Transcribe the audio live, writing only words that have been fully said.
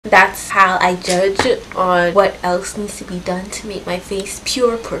That's how I judge on what else needs to be done to make my face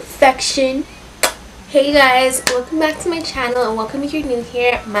pure perfection. Hey guys, welcome back to my channel and welcome if you're new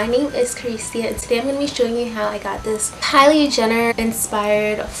here. My name is Caricia and today I'm going to be showing you how I got this Kylie Jenner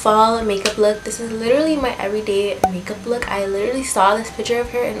inspired fall makeup look. This is literally my everyday makeup look. I literally saw this picture of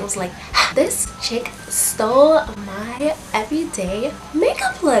her and was like, this chick stole my everyday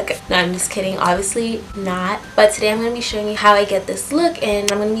makeup look. No, I'm just kidding, obviously not. But today I'm going to be showing you how I get this look and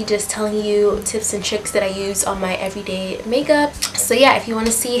I'm going to be just telling you tips and tricks that I use on my everyday makeup. So yeah, if you want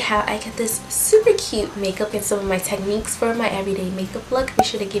to see how I get this super cute makeup and some of my techniques for my everyday makeup look, be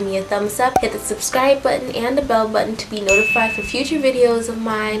sure to give me a thumbs up, hit the subscribe button and the bell button to be notified for future videos of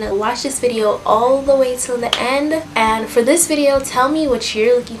mine. Watch this video all the way till the end, and for this video tell me what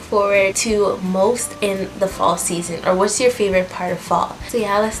you're looking forward to most in the fall season, or what's your favorite part of fall. So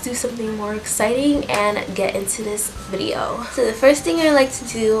yeah, let's do something more exciting and get into this video. So the first thing I like to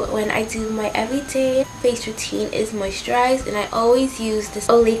do when I do my everyday face routine is moisturize, and I always use this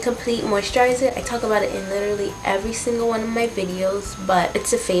Ootd Complete Moisturizer. I talk about it in literally every single one of my videos, but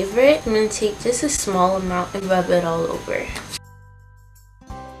it's a favorite. I'm going to take just a small amount and rub it all over.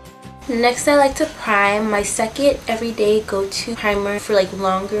 Next, I like to prime. My second everyday go-to primer for like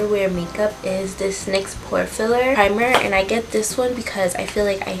longer wear makeup is this NYX Pore Filler Primer, and I get this one because I feel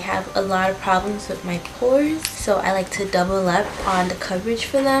like I have a lot of problems with my pores, so I like to double up on the coverage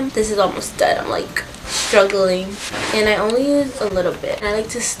for them. This is almost done. I'm like struggling and I only use a little bit. And I like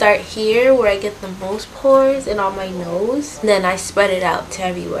to start here where I get the most pores and on my nose, then I spread it out to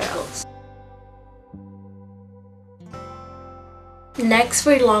everywhere else. Next,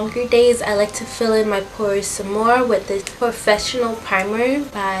 for longer days, I like to fill in my pores some more with this Professional Primer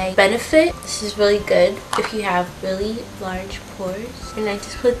by Benefit. This is really good if you have really large pores. And I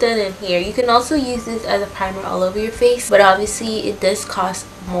just put that in here. You can also use this as a primer all over your face, but obviously it does cost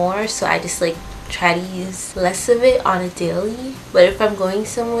more, so I just like try to use less of it on a daily. But if I'm going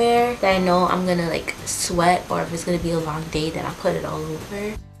somewhere that I know I'm gonna like sweat, or if it's gonna be a long day, then I'll put it all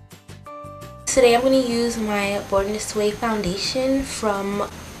over. Today I'm going to use my Born This Way foundation from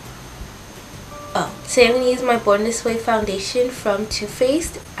Born This Way foundation from Too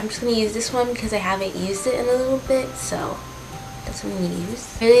Faced. I'm just going to use this one because I haven't used it in a little bit, so that's what I'm going to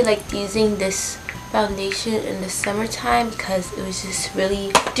use. I really liked using this foundation in the summertime because it was just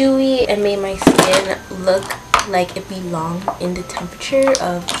really dewy and made my skin look like it belonged in the temperature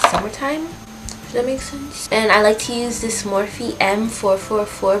of summertime. That makes sense. And I like to use this Morphe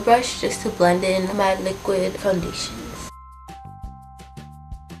M444 brush just to blend in my liquid foundations.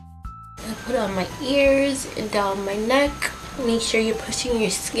 I put it on my ears and down my neck. Make sure you're pushing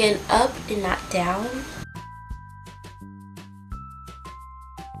your skin up and not down.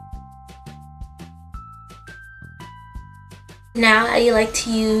 Now I like to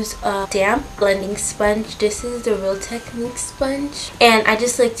use a damp blending sponge. This is the Real Technique sponge, and I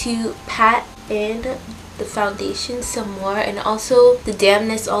just like to pat in the foundation some more, and also the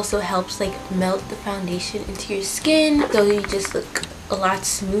dampness also helps like melt the foundation into your skin, so you just look a lot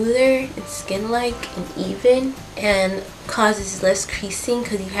smoother and skin-like and even, and causes less creasing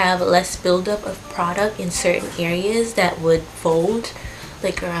because you have less buildup of product in certain areas that would fold,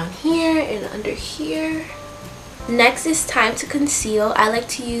 like around here and under here. Next is time to conceal. I like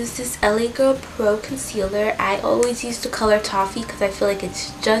to use this LA Girl Pro Concealer. I always use the color Toffee because I feel like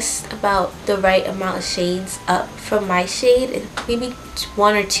it's just about the right amount of shades up from my shade, and maybe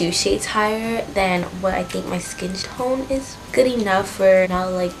 1 or 2 shades higher than what I think my skin tone is. Good enough for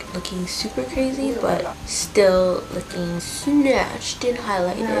not like looking super crazy, but still looking snatched and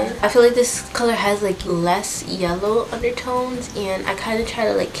highlighted. I feel like this color has like less yellow undertones, and I kind of try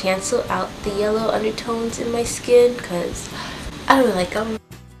to like cancel out the yellow undertones in my skin because I don't really like them.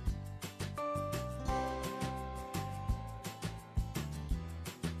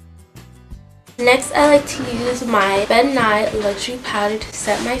 Next, I like to use my Ben Nye Luxury Powder to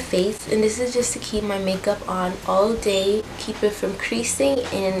set my face, and this is just to keep my makeup on all day, keep it from creasing,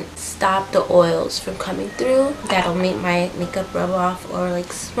 and stop the oils from coming through. That'll make my makeup rub off or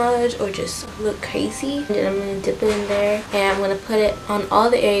like smudge or just look crazy. And then I'm going to dip it in there, and I'm going to put it on all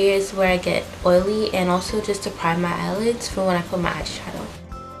the areas where I get oily, and also just to prime my eyelids for when I put my eyeshadow.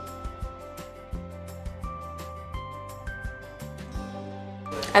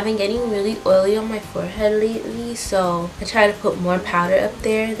 I've been getting really oily on my forehead lately, so I try to put more powder up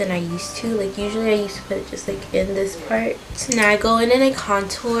there than I used to. Like usually I used to put it just like in this part. So now I go in and I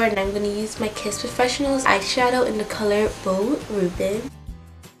contour, and I'm going to use my Kiss Professionals eyeshadow in the color Beau Rubin.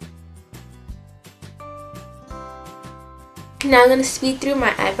 Now I'm going to speed through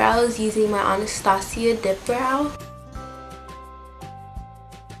my eyebrows using my Anastasia Dip Brow.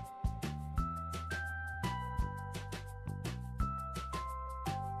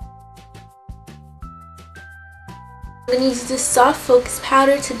 I'm going to use this soft focus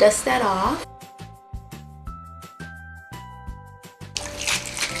powder to dust that off.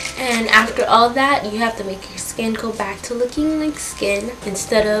 And after all that, you have to make your skin go back to looking like skin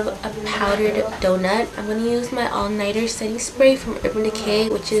instead of a powdered donut. I'm going to use my all-nighter setting spray from Urban Decay,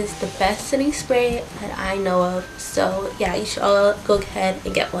 which is the best setting spray that I know of. So yeah, you should all go ahead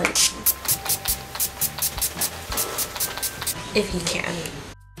and get one if you can.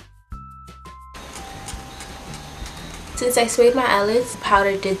 Since I sprayed my eyelids,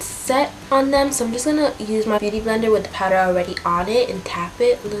 powder did set on them, so I'm just gonna use my beauty blender with the powder already on it and tap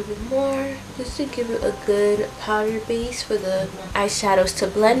it a little bit more just to give it a good powder base for the eyeshadows to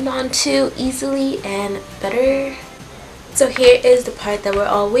blend onto easily and better. So here is the part that we're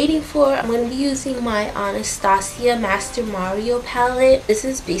all waiting for. I'm going to be using my Anastasia Master Mario palette. This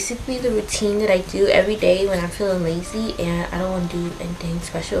is basically the routine that I do every day when I'm feeling lazy and I don't want to do anything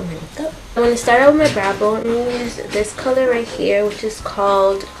special with my makeup. I'm going to start out with my brow bone. I'm going to use this color right here, which is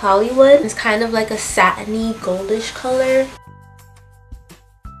called Hollywood. It's kind of like a satiny goldish color.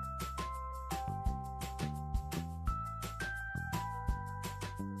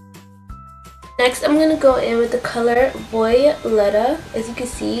 Next, I'm going to go in with the color Violetta. As you can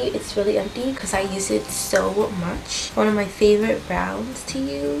see, it's really empty because I use it so much. One of my favorite browns to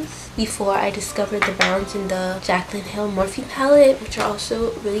use before I discovered the browns in the Jaclyn Hill Morphe palette, which are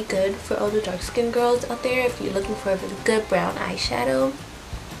also really good for all the dark skinned girls out there if you're looking for a really good brown eyeshadow.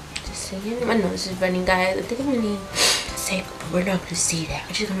 Just saying. My nose is running, guys. I think I'm going to say, but we're not going to see that.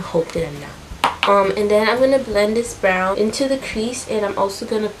 I'm just going to hope that I'm not. And then I'm going to blend this brown into the crease, and I'm also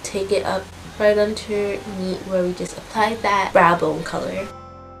going to take it up right underneath where we just applied that brow bone color.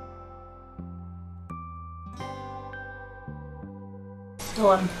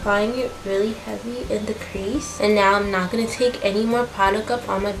 So I'm applying it really heavy in the crease, and now I'm not going to take any more product up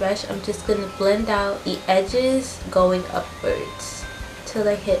on my brush. I'm just going to blend out the edges going upwards till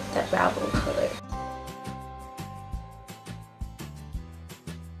I hit that brow bone color.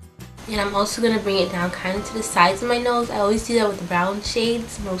 And I'm also going to bring it down kind of to the sides of my nose. I always do that with the brown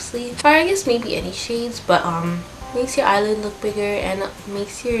shades mostly. Or I guess maybe any shades. But makes your eyelid look bigger and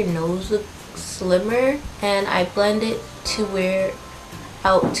makes your nose look slimmer. And I blend it to where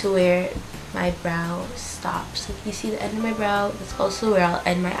my brow stops. So if you see the end of my brow, that's also where I'll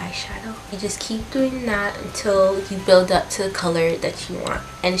end my eyeshadow. You just keep doing that until you build up to the color that you want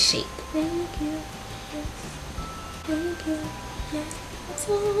and shape. Thank you. Yes. Thank you. Yes. That's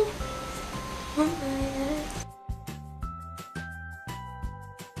all. Oh my God.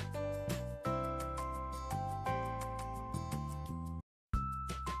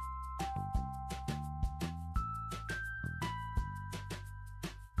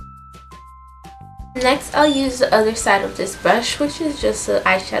 Next, I'll use the other side of this brush, which is just an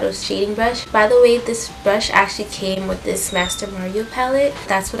eyeshadow shading brush. By the way, this brush actually came with this Master Mario palette.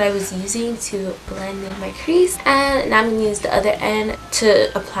 That's what I was using to blend in my crease. And now I'm going to use the other end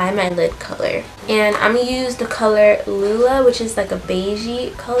to apply my lid color. And I'm going to use the color Lula, which is like a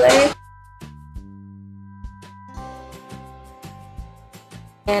beigey color.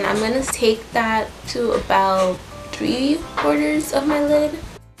 And I'm going to take that to about 3/4 of my lid.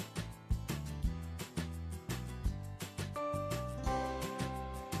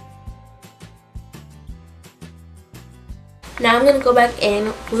 Now I'm going to go back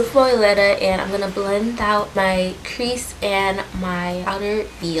in with Violetta and I'm going to blend out my crease and my outer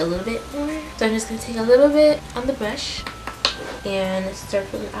V a little bit more. So I'm just going to take a little bit on the brush and start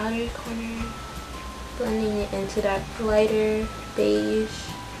from the outer corner, blending it into that lighter beige.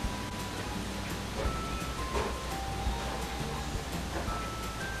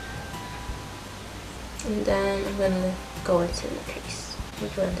 And then I'm going to go into the crease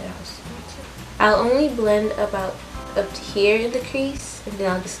and blend it out. I'll only blend about up to here in the crease, and then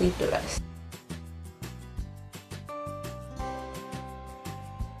I'll just leave the rest.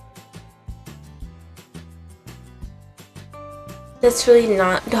 That's really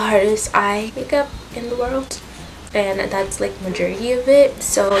not the hardest eye makeup in the world, and that's like majority of it.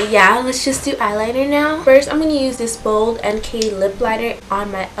 So yeah, let's just do eyeliner now. First, I'm going to use this bold NK lip liner on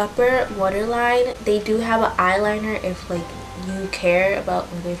my upper waterline. They do have an eyeliner if like you care about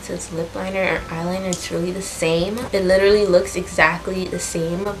whether it says lip liner or eyeliner. It's really the same. It literally looks exactly the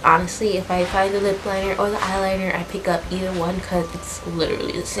same. Honestly, if I find the lip liner or the eyeliner, I pick up either one because it's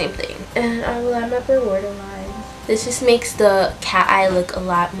literally the same thing. And I will line my upper waterline. This just makes the cat eye look a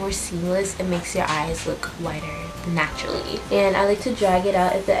lot more seamless and makes your eyes look whiter naturally. And I like to drag it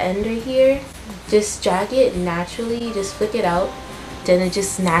out at the end right here. Just drag it naturally, just flick it out. Then it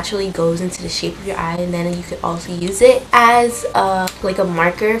just naturally goes into the shape of your eye, and then you could also use it as like a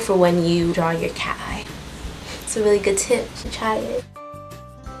marker for when you draw your cat eye. It's a really good tip to try it.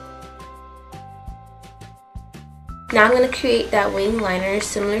 Now I'm going to create that wing liner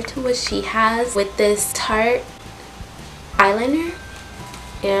similar to what she has with this Tarte eyeliner.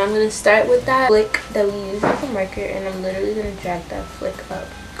 And I'm going to start with that flick that we use with the marker, and I'm literally going to drag that flick up,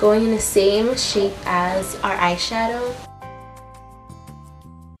 going in the same shape as our eyeshadow.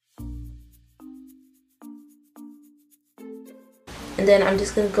 And then I'm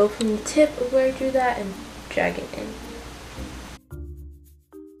just going to go from the tip of where I drew that and drag it in.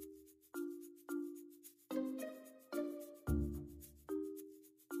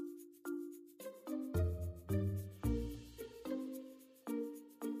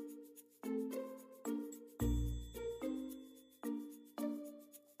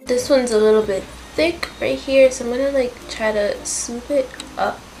 This one's a little bit thick right here, so I'm gonna like try to swoop it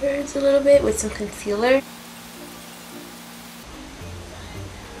upwards a little bit with some concealer.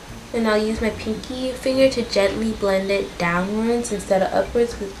 And I'll use my pinky finger to gently blend it downwards instead of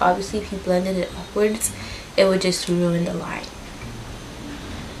upwards, because obviously if you blended it upwards, it would just ruin the line.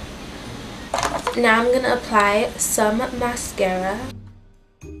 Now I'm gonna apply some mascara.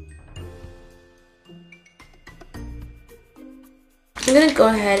 I'm gonna go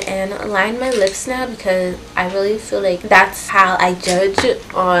ahead and line my lips now, because I really feel like that's how I judge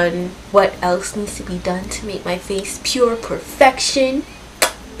on what else needs to be done to make my face pure perfection.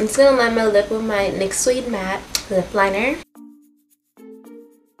 I'm just gonna line my lip with my NYX Suede Matte lip liner.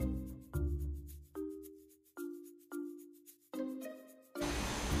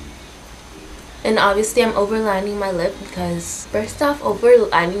 And obviously I'm overlining my lip because first off,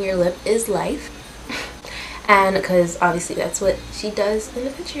 overlining your lip is life. And because obviously that's what she does in the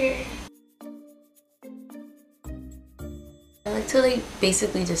picture. I like to like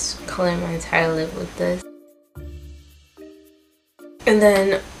basically just color my entire lip with this. And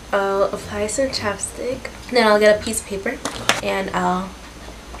then I'll apply some chapstick. Then I'll get a piece of paper and I'll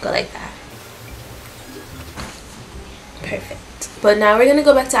go like that. Perfect. But now we're gonna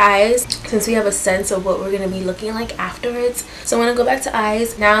go back to eyes, since we have a sense of what we're gonna be looking like afterwards. So I'm gonna go back to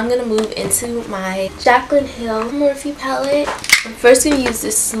eyes. Now I'm gonna move into my Jaclyn Hill Morphe palette. I'm first gonna use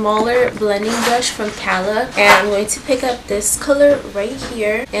this smaller blending brush from Cala, and I'm going to pick up this color right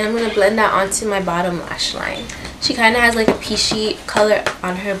here, and I'm gonna blend that onto my bottom lash line. She kind of has like a peachy color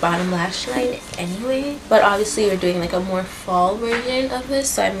on her bottom lash line anyway, but obviously we're doing like a more fall version of this,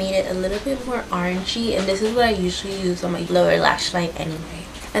 so I made it a little bit more orangey, and this is what I usually use on my lower lash line anyway.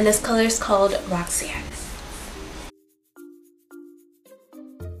 And this color is called Roxanne.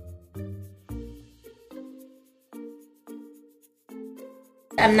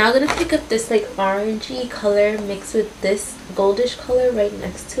 I'm now going to pick up this like orangey color mixed with this goldish color right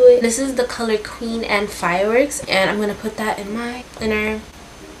next to it. This is the color Queen and Fireworks, and I'm going to put that in my inner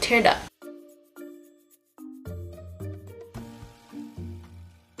tear duct.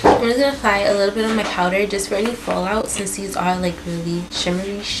 I'm just going to apply a little bit of my powder just for any fallout, since these are like really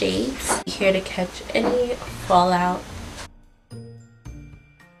shimmery shades. Here to catch any fallout.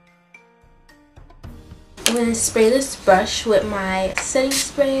 I'm going to spray this brush with my setting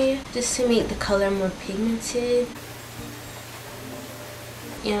spray just to make the color more pigmented.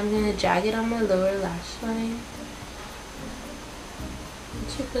 And I'm going to drag it on my lower lash line.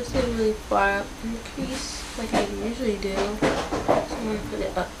 She puts it really far up in the crease like I usually do. So I'm going to put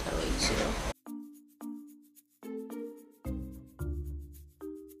it up that way too.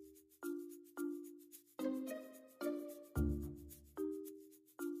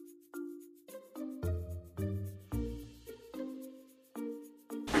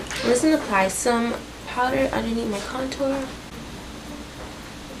 I'm just going to apply some powder underneath my contour.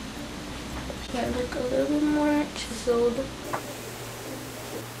 Try to look a little bit more chiseled.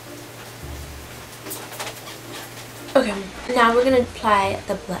 Okay, now we're going to apply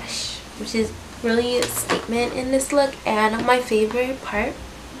the blush, which is really a statement in this look, and my favorite part.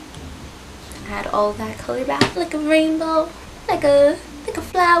 Add all that color back like a rainbow, like a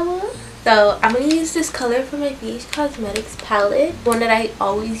flower. So I'm going to use this color from my BH Cosmetics palette, one that I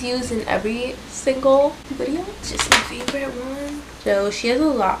always use in every single video. It's just my favorite one. So she has a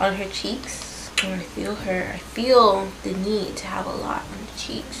lot on her cheeks, and I feel the need to have a lot on the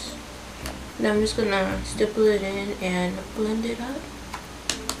cheeks. Now I'm just going to stipple it in and blend it up.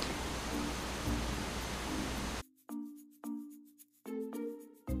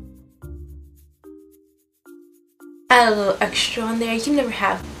 Add a little extra on there. You can never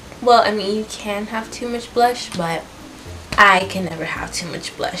have, well, I mean, you can have too much blush, but I can never have too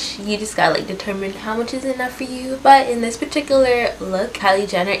much blush. You just gotta like determine how much is enough for you. But in this particular look, Kylie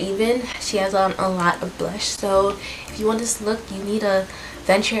Jenner even, she has on a lot of blush. So if you want this look, you need to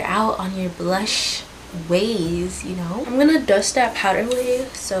venture out on your blush ways, you know. I'm gonna dust that powder away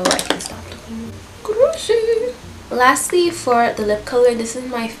so I can stop looking grossy. Lastly, for the lip color, this is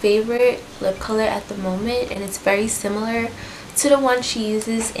my favorite lip color at the moment, and it's very similar to the one she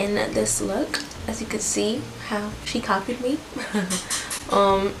uses in this look. As you can see how she copied me.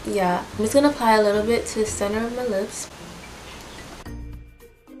 Yeah, I'm just gonna apply a little bit to the center of my lips.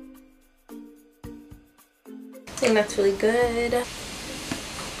 I think that's really good.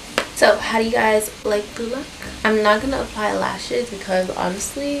 So how do you guys like the look? I'm not gonna apply lashes because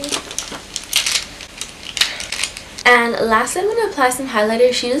honestly. And lastly, I'm going to apply some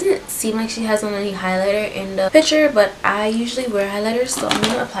highlighter. She doesn't seem like she has on any highlighter in the picture, but I usually wear highlighters, so I'm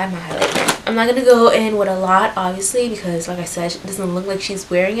going to apply my highlighter. I'm not going to go in with a lot, obviously, because like I said, it doesn't look like she's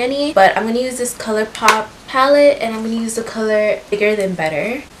wearing any. But I'm going to use this ColourPop palette, and I'm going to use the color Bigger Than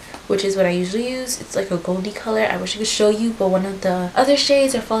Better, which is what I usually use. It's like a goldy color. I wish I could show you, but one of the other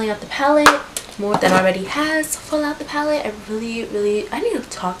shades are falling out the palette. More than already has fallen out the palette. I need to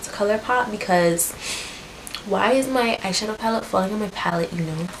talk to ColourPop because why is my eyeshadow palette falling on my palette, you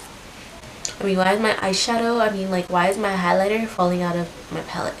know? I mean, why is my eyeshadow, like, why is my highlighter falling out of my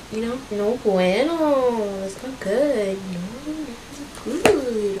palette, you know? No bueno. That's not good, you know? That's not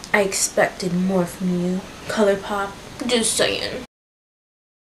good. I expected more from you, ColourPop. Just saying.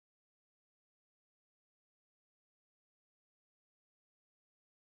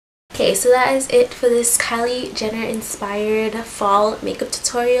 Okay, so that is it for this Kylie Jenner inspired fall makeup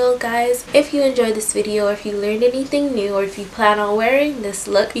tutorial, guys. If you enjoyed this video, or if you learned anything new, or if you plan on wearing this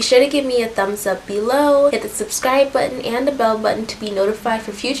look, be sure to give me a thumbs up below. Hit the subscribe button and the bell button to be notified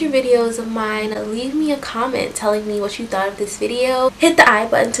for future videos of mine. Leave me a comment telling me what you thought of this video. Hit the I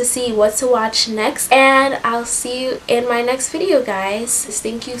button to see what to watch next, and I'll see you in my next video, guys.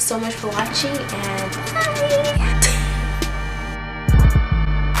 Thank you so much for watching, and bye!